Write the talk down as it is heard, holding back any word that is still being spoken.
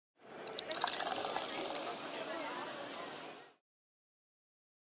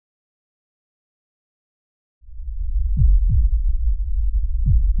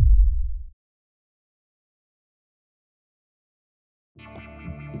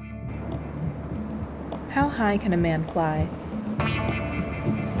How high can a man fly?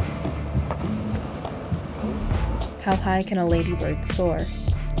 How high can a ladybird soar?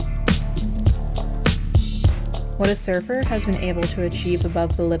 What a surfer has been able to achieve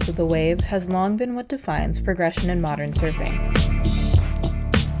above the lip of the wave has long been what defines progression in modern surfing.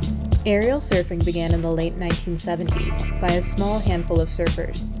 Aerial surfing began in the late 1970s by a small handful of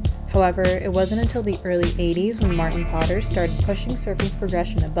surfers. However, it wasn't until the early 80s when Martin Potter started pushing surfing's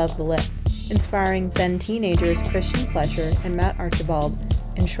progression above the lip, inspiring then teenagers Christian Fletcher and Matt Archibald,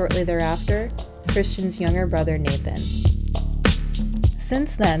 and shortly thereafter, Christian's younger brother Nathan.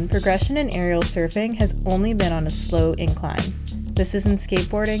 Since then, progression in aerial surfing has only been on a slow incline. This isn't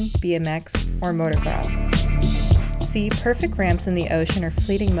skateboarding, BMX, or motocross. See, perfect ramps in the ocean are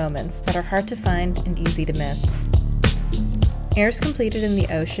fleeting moments that are hard to find and easy to miss. Airs completed in the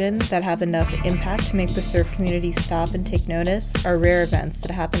ocean that have enough impact to make the surf community stop and take notice are rare events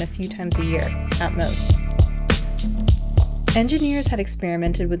that happen a few times a year, at most. Engineers had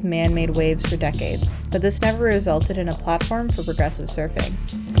experimented with man-made waves for decades, but this never resulted in a platform for progressive surfing.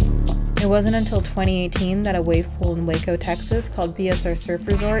 It wasn't until 2018 that a wave pool in Waco, Texas called BSR Surf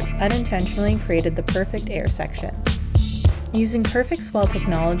Resort unintentionally created the perfect air section. Using perfect swell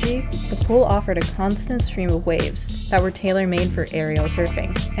technology, the pool offered a constant stream of waves that were tailor-made for aerial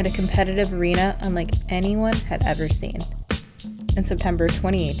surfing and a competitive arena unlike anyone had ever seen. In September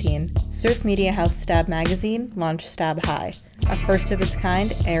 2018, surf media house Stab Magazine launched Stab High, a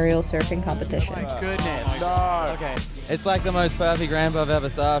first-of-its-kind aerial surfing competition. Oh my goodness. Okay. It's like the most perfect ramp I've ever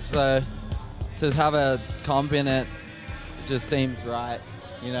surfed, so to have a comp in it just seems right,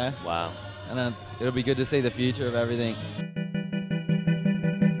 you know? Wow. And then it'll be good to see the future of everything.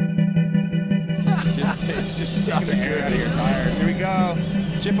 just sucking the air out of your tires. Here we go.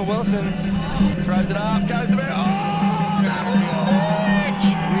 Chippa Wilson throws it up, goes to the bed. Oh, that was sick!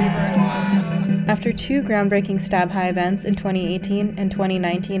 After two groundbreaking Stab High events in 2018 and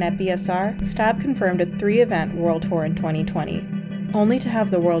 2019 at BSR, Stab confirmed a 3-event world tour in 2020, only to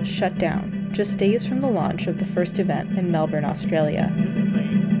have the world shut down just days from the launch of the first event in Melbourne, Australia.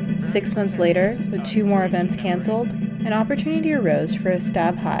 6 months later, with 2 more events cancelled, an opportunity arose for a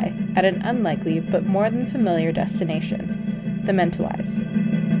Stab High at an unlikely but more than familiar destination, the Mentawais.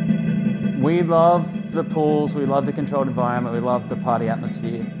 We love the pools, we love the controlled environment, we love the party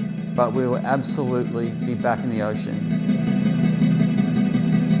atmosphere, but we will absolutely be back in the ocean.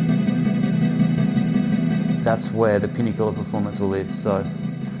 That's where the pinnacle of performance will live, so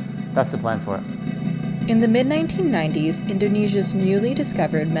that's the plan for it. In the mid-1990s, Indonesia's newly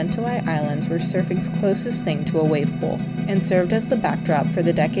discovered Mentawai Islands were surfing's closest thing to a wave pool, and served as the backdrop for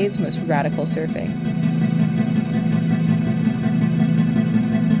the decade's most radical surfing.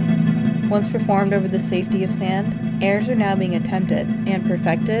 Once performed over the safety of sand, airs are now being attempted and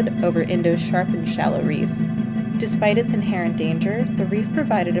perfected over Indo's sharp and shallow reef. Despite its inherent danger, the reef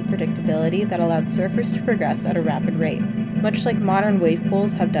provided a predictability that allowed surfers to progress at a rapid rate, much like modern wave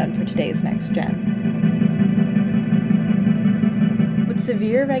pools have done for today's next gen. With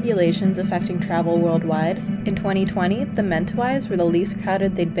severe regulations affecting travel worldwide, in 2020, the Mentawais were the least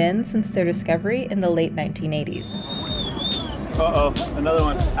crowded they'd been since their discovery in the late 1980s. Uh-oh, another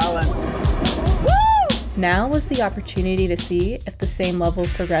one. Alan. Now was the opportunity to see if the same level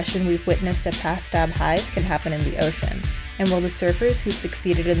of progression we've witnessed at past Stab Highs can happen in the ocean. And will the surfers who've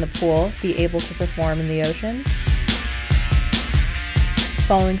succeeded in the pool be able to perform in the ocean?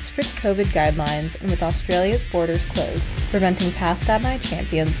 Following strict COVID guidelines and with Australia's borders closed, preventing past Stab High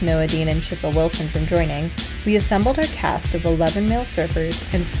champions Noah Dean and Chippa Wilson from joining, we assembled our cast of 11 male surfers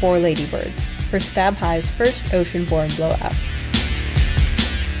and 4 ladybirds for Stab High's first ocean-borne blow-up.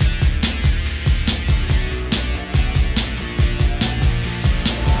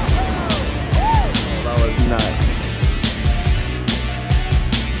 That was nuts.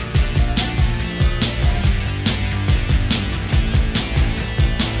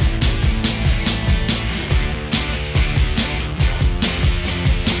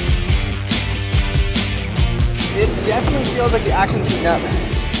 It definitely feels like the action's heating up.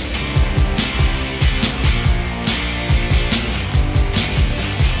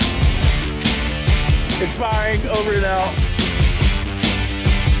 It's firing over now.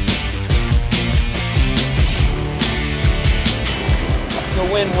 It's a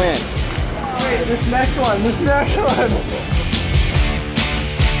win-win. Wait, this next one.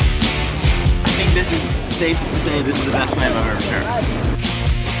 I think this is safe to say this is the best wave I've ever surfed.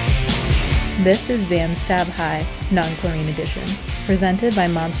 This is Van Stab High, Non-Chlorine Edition, presented by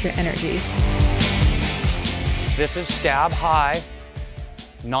Monster Energy. This is Stab High,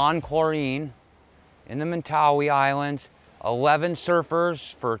 Non-Chlorine, in the Mentawai Islands. 11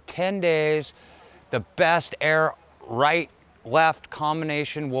 surfers for 10 days, The best air right-left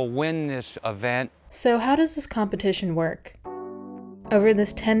combination will win this event. So how does this competition work? Over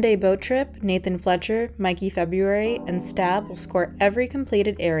this 10-day boat trip, Nathan Fletcher, Mikey February, and Stab will score every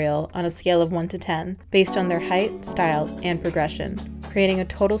completed aerial on a scale of 1 to 10 based on their height, style, and progression, creating a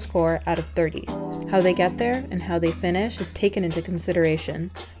total score out of 30. How they get there and how they finish is taken into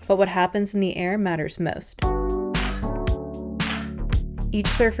consideration, but what happens in the air matters most. Each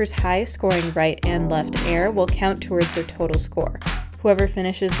surfer's highest scoring right and left air will count towards their total score. Whoever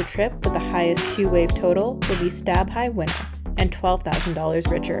finishes the trip with the highest 2-wave total will be Stab High winner and $12,000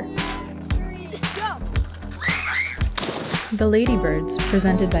 richer. The Ladybirds,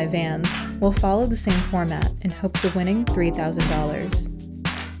 presented by Vans, will follow the same format in hopes of winning $3,000.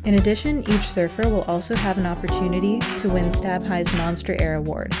 In addition, each surfer will also have an opportunity to win Stab High's Monster Air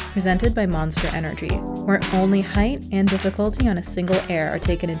Award, presented by Monster Energy, where only height and difficulty on a single air are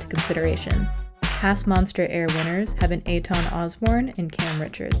taken into consideration. Past Monster Air winners have been Aton Osborne and Cam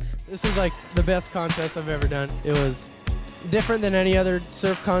Richards. This is like the best contest I've ever done. It was different than any other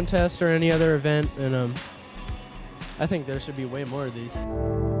surf contest or any other event, and I think there should be way more of these.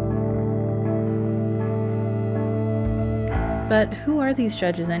 But who are these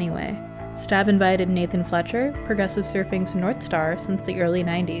judges anyway? Stab invited Nathan Fletcher, progressive surfing's North Star since the early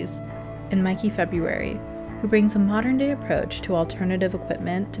 90s, and Mikey February, who brings a modern-day approach to alternative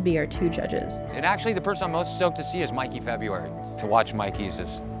equipment, to be our 2 judges. And actually the person I'm most stoked to see is Mikey February. To watch Mikey is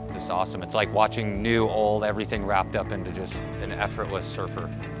just awesome. It's like watching new, old, everything wrapped up into just an effortless surfer.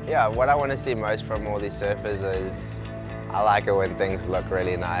 Yeah, what I want to see most from all these surfers is, I like it when things look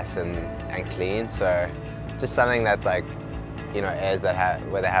really nice and clean, so just something that's like, you know, airs that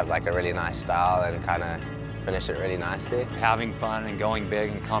where they have like a really nice style and kind of finish it really nicely. Having fun and going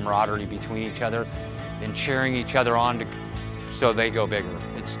big and camaraderie between each other and cheering each other on so they go bigger.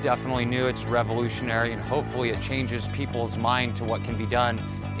 It's definitely new, it's revolutionary, and hopefully it changes people's mind to what can be done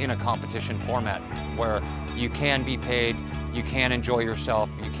in a competition format where you can be paid, you can enjoy yourself,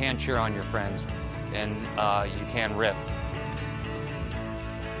 you can cheer on your friends, and you can rip.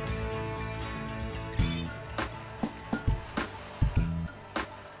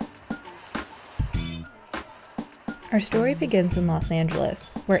 Our story begins in Los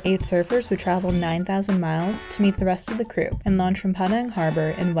Angeles, where 8 surfers would travel 9,000 miles to meet the rest of the crew and launch from Padang Harbor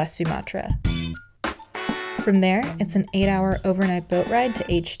in West Sumatra. From there, it's an 8-hour overnight boat ride to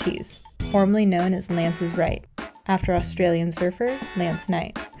HT's, formerly known as Lance's Right, after Australian surfer Lance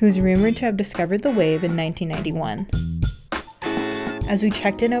Knight, who's rumored to have discovered the wave in 1991. As we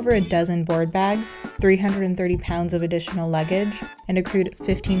checked in over a dozen board bags, 330 pounds of additional luggage, and accrued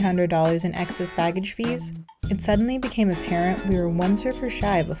 $1,500 in excess baggage fees, it suddenly became apparent we were 1 surfer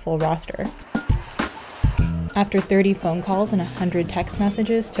shy of a full roster. After 30 phone calls and 100 text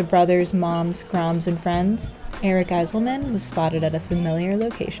messages to brothers, moms, groms, and friends, Eric Eiselman was spotted at a familiar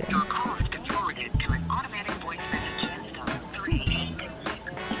location.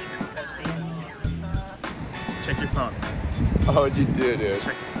 Check your phone. Oh, what'd you do, dude?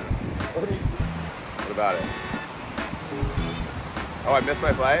 Check your phone. What about it? Oh, I missed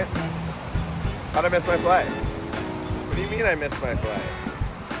my flight? How'd I miss my flight? What do you mean I missed my flight?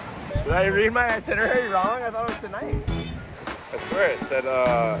 Did I read my itinerary wrong? I thought it was tonight. I swear it said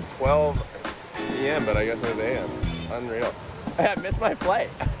 12 p.m., but I guess it was a.m. Unreal. I missed my flight.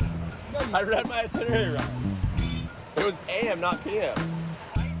 I read my itinerary wrong. It was a.m., not p.m.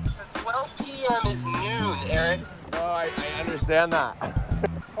 So 12 p.m. is noon, Eric. Oh, I understand that. I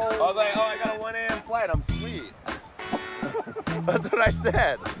was like, oh, I got a 1 a.m. flight. I'm sweet. That's what I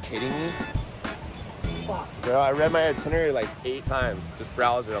said. Kidding me? Bro, I read my itinerary like 8 times, just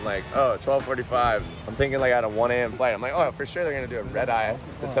browsed it. I'm like, oh, 12:45. I'm thinking like I had a 1 a.m. flight. I'm like, oh, for sure they're gonna do a red eye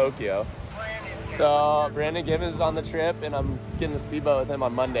to Tokyo. So Brandon Gibbons is on the trip, and I'm getting the speedboat with him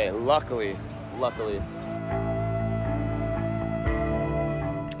on Monday. Luckily.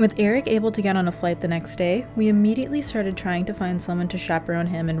 With Eric able to get on a flight the next day, we immediately started trying to find someone to chaperone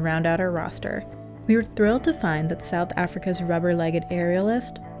him and round out our roster. We were thrilled to find that South Africa's rubber-legged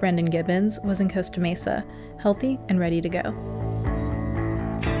aerialist, Brendan Gibbons, was in Costa Mesa, healthy and ready to go.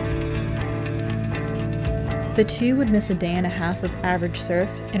 The two would miss a day and a half of average surf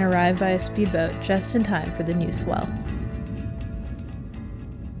and arrive by a speedboat just in time for the new swell.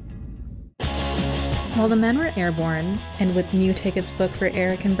 While the men were airborne, and with new tickets booked for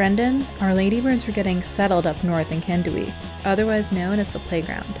Eric and Brendan, our Ladybirds were getting settled up north in Kandui, otherwise known as the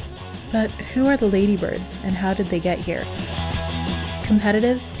Playground. But who are the Ladybirds, and how did they get here?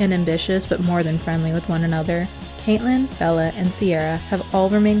 Competitive and ambitious, but more than friendly with one another, Caitlin, Bella, and Sierra have all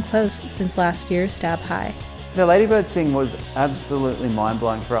remained close since last year's Stab High. The Ladybirds thing was absolutely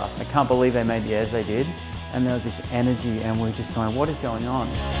mind-blowing for us. I can't believe they made the airs they did. And there was this energy and we were just going, what is going on?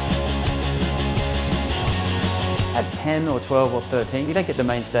 At 10 or 12 or 13, you don't get the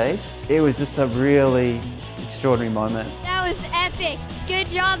main stage. It was just a really extraordinary moment. That was epic. Good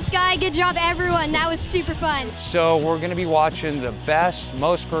job, Sky. Good job, everyone. That was super fun. So we're going to be watching the best,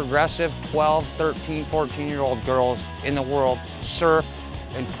 most progressive 12, 13, 14-year-old girls in the world surf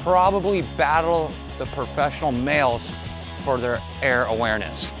and probably battle the professional males for their air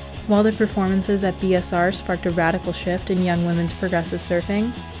awareness. While the performances at BSR sparked a radical shift in young women's progressive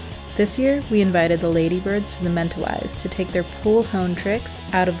surfing, this year we invited the Ladybirds to the Mentawais to take their pool-honed tricks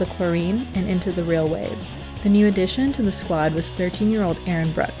out of the chlorine and into the real waves. The new addition to the squad was 13-year-old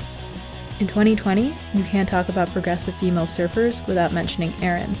Erin Brooks. In 2020, you can't talk about progressive female surfers without mentioning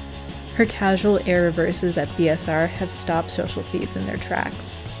Erin. Her casual air reverses at BSR have stopped social feeds in their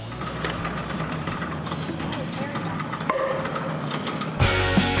tracks.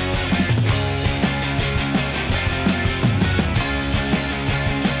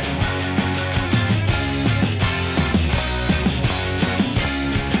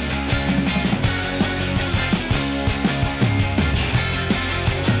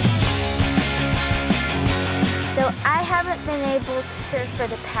 Been able to surf for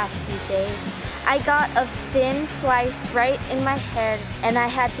the past few days. I got a fin sliced right in my head and I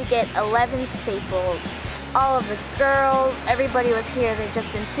had to get 11 staples. All of the girls, everybody was here. They've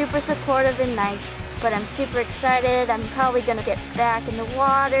just been super supportive and nice. But I'm super excited. I'm probably gonna get back in the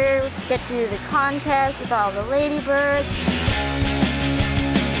water, get to do the contest with all the ladybirds.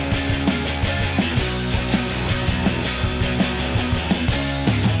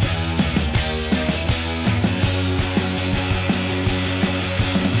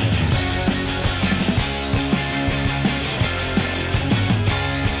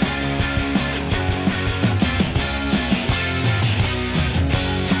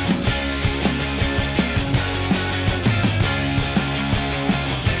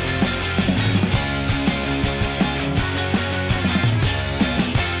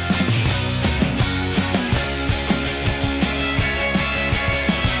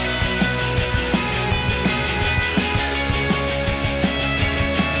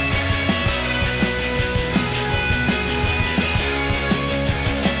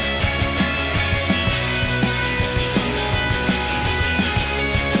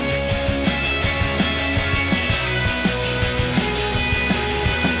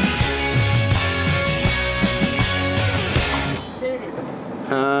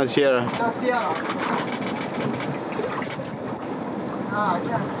 Sierra.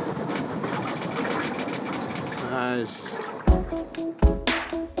 Nice.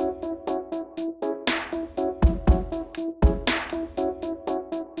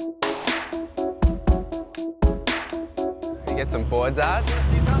 You get some boards out? You want to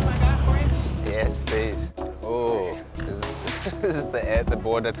see something I got for you? Yes, please. Oh, this is the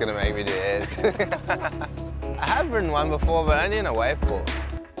board that's going to make me do airs. I have ridden one before, but only in a waveport.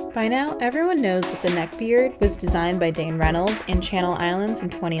 By now, everyone knows that the neckbeard was designed by Dane Reynolds in Channel Islands in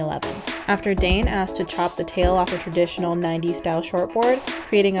 2011. After Dane asked to chop the tail off a traditional 90s style shortboard,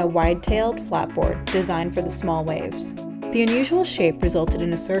 creating a wide-tailed flatboard designed for the small waves. The unusual shape resulted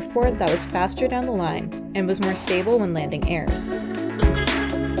in a surfboard that was faster down the line and was more stable when landing airs.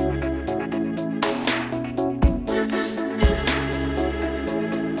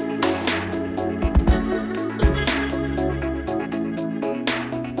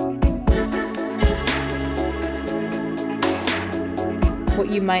 What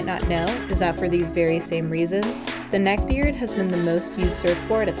you might not know is that for these very same reasons, the neckbeard has been the most used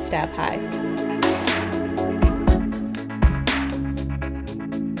surfboard at Stab High.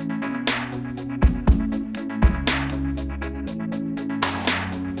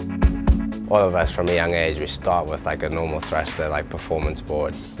 All of us from a young age, we start with like a normal thruster, like performance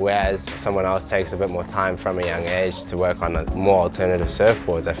board. Whereas someone else takes a bit more time from a young age to work on more alternative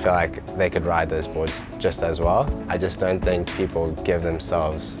surfboards, I feel like they could ride those boards just as well. I just don't think people give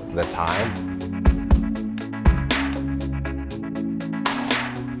themselves the time.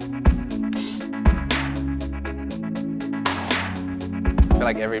 I feel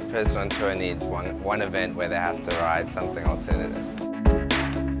like every person on tour needs one event where they have to ride something alternative.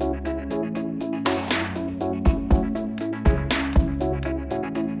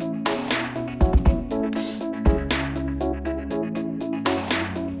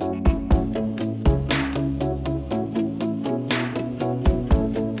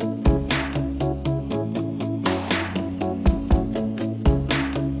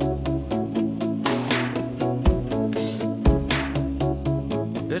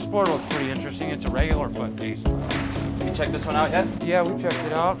 This board looks pretty interesting. It's a regular foot piece. You checked this one out yet? Yeah, we checked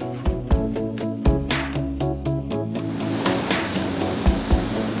it out.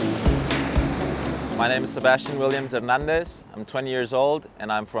 My name is Sebastian Williams Hernandez. I'm 20 years old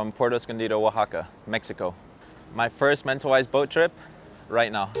and I'm from Puerto Escondido, Oaxaca, Mexico. My first Mentawai boat trip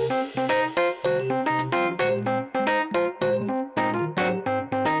right now.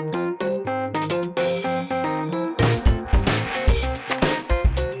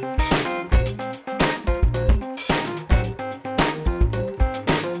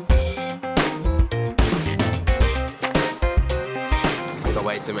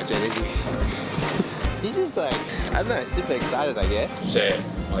 Way too much energy. He's just like, I don't know, super excited, I guess. Say it,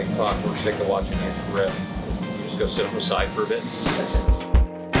 like fuck, we're sick of watching you rip. You just go sit on the side for a bit.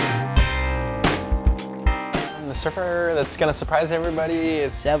 The surfer that's gonna surprise everybody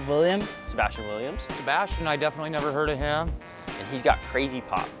is Sebastian Williams. Sebastian, I definitely never heard of him. And he's got crazy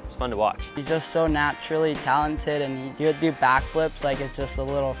pop. It's fun to watch. He's just so naturally talented, and he'll do backflips like it's just a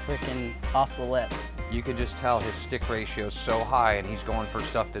little freaking off the lip. You could just tell his stick ratio is so high and he's going for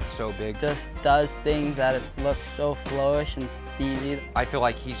stuff that's so big. Just does things that it looks so flowish and steezy. I feel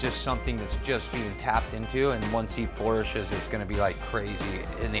like he's just something that's just being tapped into, and once he flourishes, it's gonna be like crazy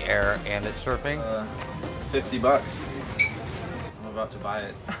in the air and at surfing. $50. I'm about to buy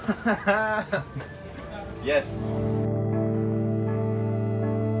it. Yes.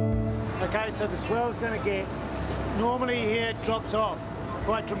 Okay, so the swell's going to get, normally here it drops off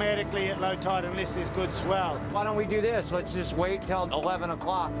quite dramatically at low tide unless there's good swell. Why don't we do this? Let's just wait till 11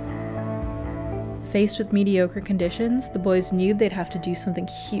 o'clock. Faced with mediocre conditions, the boys knew they'd have to do something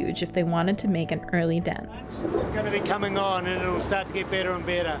huge if they wanted to make an early dent. It's going to be coming on and it'll start to get better and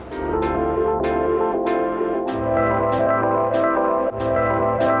better.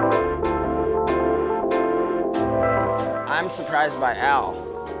 I'm surprised by Al.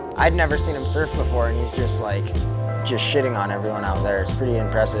 I'd never seen him surf before, and he's just shitting on everyone out there. It's pretty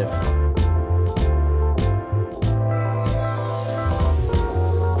impressive.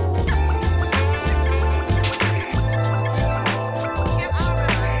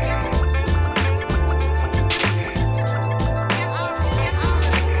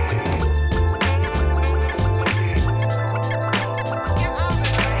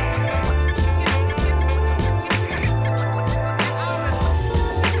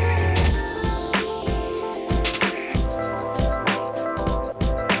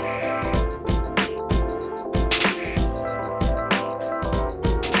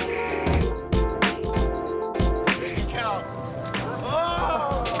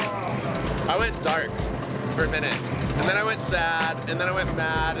 I went dark for a minute, and then I went sad, and then I went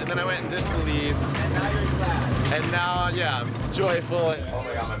mad, and then I went in disbelief. And now you're glad. And now, yeah, I'm joyful. Oh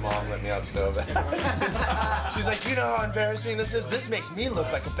my God, my mom let me out so bad. She's like, you know how embarrassing this is? This makes me look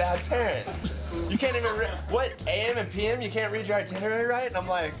like a bad parent. You can't even read, what, AM and PM, you can't read your itinerary right? And I'm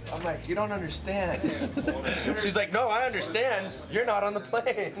like, you don't understand. She's like, no, I understand. You're not on the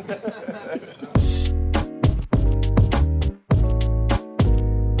plane.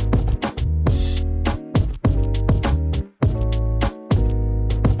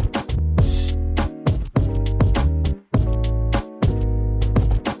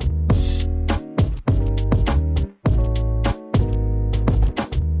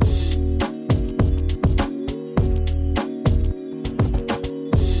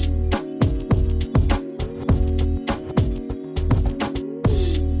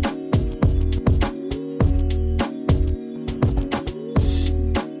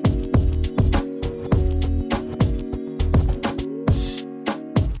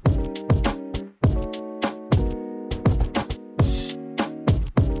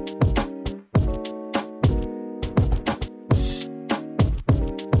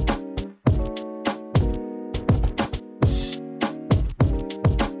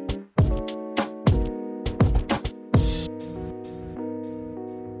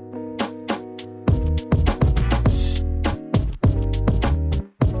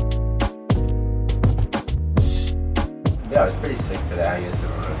 Yeah, I was pretty sick today, I guess,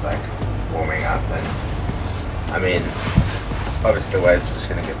 when I was like warming up, and I mean, obviously the waves are just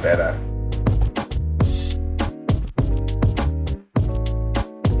gonna get better.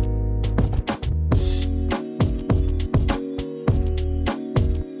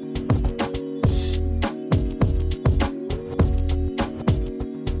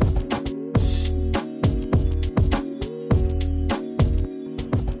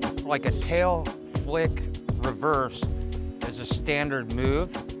 Like a tail flick reverse is a standard move,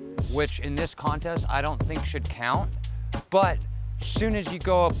 which in this contest I don't think should count. But as soon as you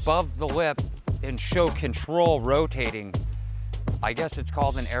go above the lip and show control rotating, I guess it's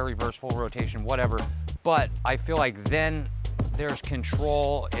called an air reverse full rotation, whatever. But I feel like then there's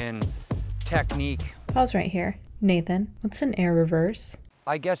control and technique. Pause right here. Nathan, what's an air reverse?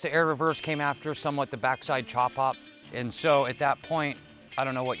 I guess the air reverse came after somewhat the backside chop hop. And so at that point, I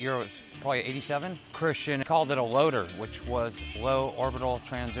don't know what year it was, probably 87. Christian called it a loader, which was low orbital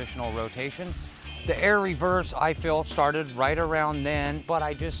transitional rotation. The air reverse, I feel, started right around then, but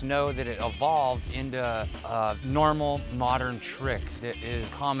I just know that it evolved into a normal modern trick that is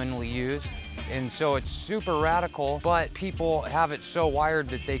commonly used. And so it's super radical, but people have it so wired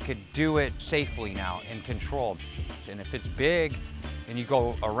that they could do it safely now and controlled. And if it's big and you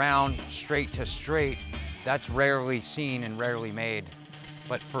go around straight to straight, that's rarely seen and rarely made.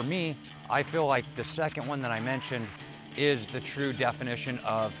 But for me, I feel like the second one that I mentioned is the true definition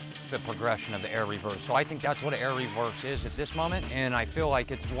of the progression of the air reverse. So I think that's what an air reverse is at this moment. And I feel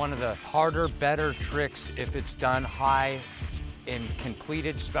like it's one of the harder, better tricks if it's done high and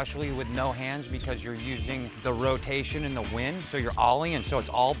completed, especially with no hands, because you're using the rotation and the wind. So you're ollie, and so it's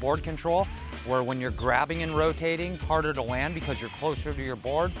all board control, where when you're grabbing and rotating, harder to land because you're closer to your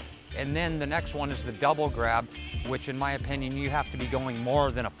board. And then the next one is the double grab, which in my opinion, you have to be going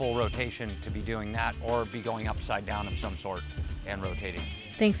more than a full rotation to be doing that, or be going upside down of some sort and rotating.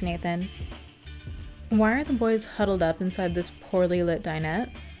 Thanks, Nathan. Why are the boys huddled up inside this poorly lit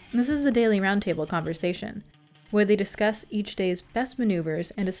dinette? This is the daily roundtable conversation, where they discuss each day's best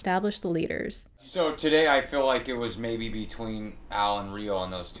maneuvers and establish the leaders. So today I feel like it was maybe between Al and Rio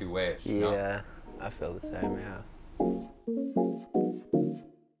on those two waves. Yeah, no? I feel the same, yeah.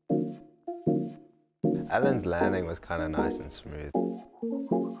 Alan's landing was kind of nice and smooth.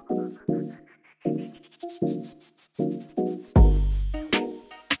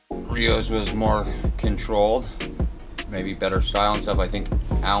 Rio's was more controlled, maybe better style and stuff. I think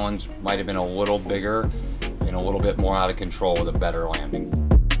Alan's might have been a little bigger and a little bit more out of control with a better landing.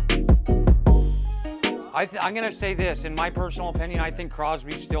 I'm gonna say this, in my personal opinion, I think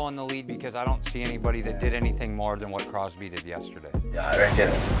Crosby's still in the lead because I don't see anybody that did anything more than what Crosby did yesterday. Yeah, I reckon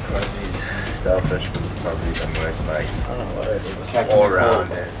Crosby's starfish was probably the most, like, I don't know what I did. All around,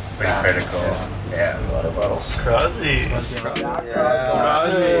 pretty critical. Yeah, a lot of bottles. Crosby.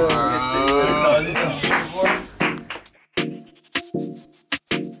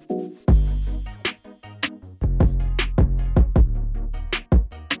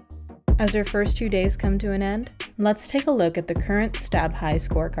 As our first 2 days come to an end, let's take a look at the current Stab High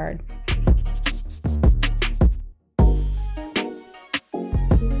scorecard.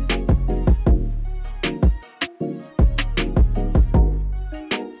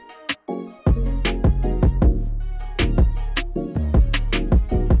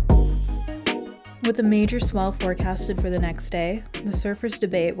 With a major swell forecasted for the next day, the surfers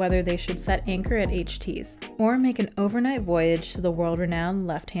debate whether they should set anchor at HT's or make an overnight voyage to the world-renowned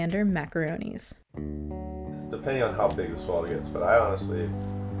left-hander Macaronis. Depending on how big the swell gets, but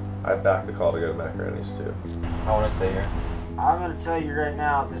I back the call to go to Macaronis too. I want to stay here. I'm going to tell you right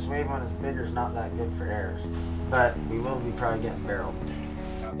now, this wave one is bigger is not that good for airs, but we will be probably getting barreled.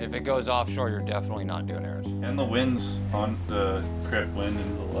 If it goes offshore, you're definitely not doing airs. And the wind's on the correct wind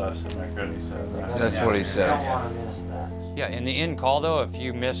into the left, so Macaroni said that. That's what he said. I don't want to miss that. Yeah, in the in call though, if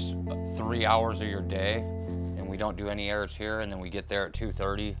you miss 3 hours of your day and we don't do any airs here and then we get there at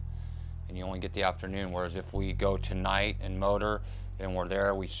 2:30 and you only get the afternoon, whereas if we go tonight and motor and we're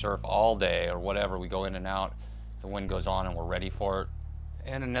there, we surf all day or whatever, we go in and out, the wind goes on and we're ready for it.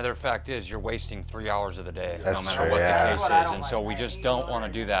 And another fact is you're wasting 3 hours of the day, no matter what the case is, and so we just don't want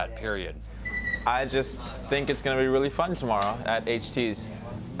to do that, period. I just think it's going to be really fun tomorrow at HT's.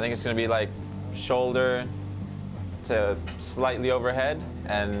 I think it's going to be like shoulder to slightly overhead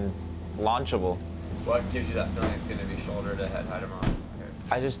and launchable. What gives you that feeling it's going to be shoulder to head high tomorrow?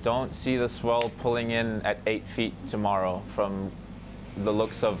 I just don't see the swell pulling in at 8 feet tomorrow from the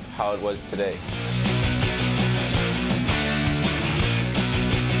looks of how it was today.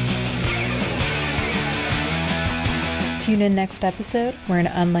 Tune in next episode, where an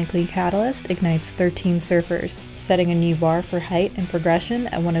unlikely catalyst ignites 13 surfers, setting a new bar for height and progression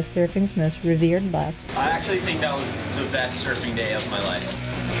at one of surfing's most revered lefts. I actually think that was the best surfing day of my life.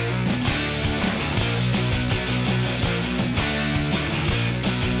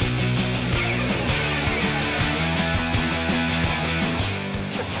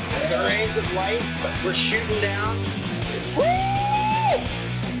 The rays of light were shooting down. Woo!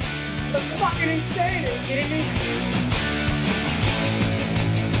 That's fucking insane, are you kidding me?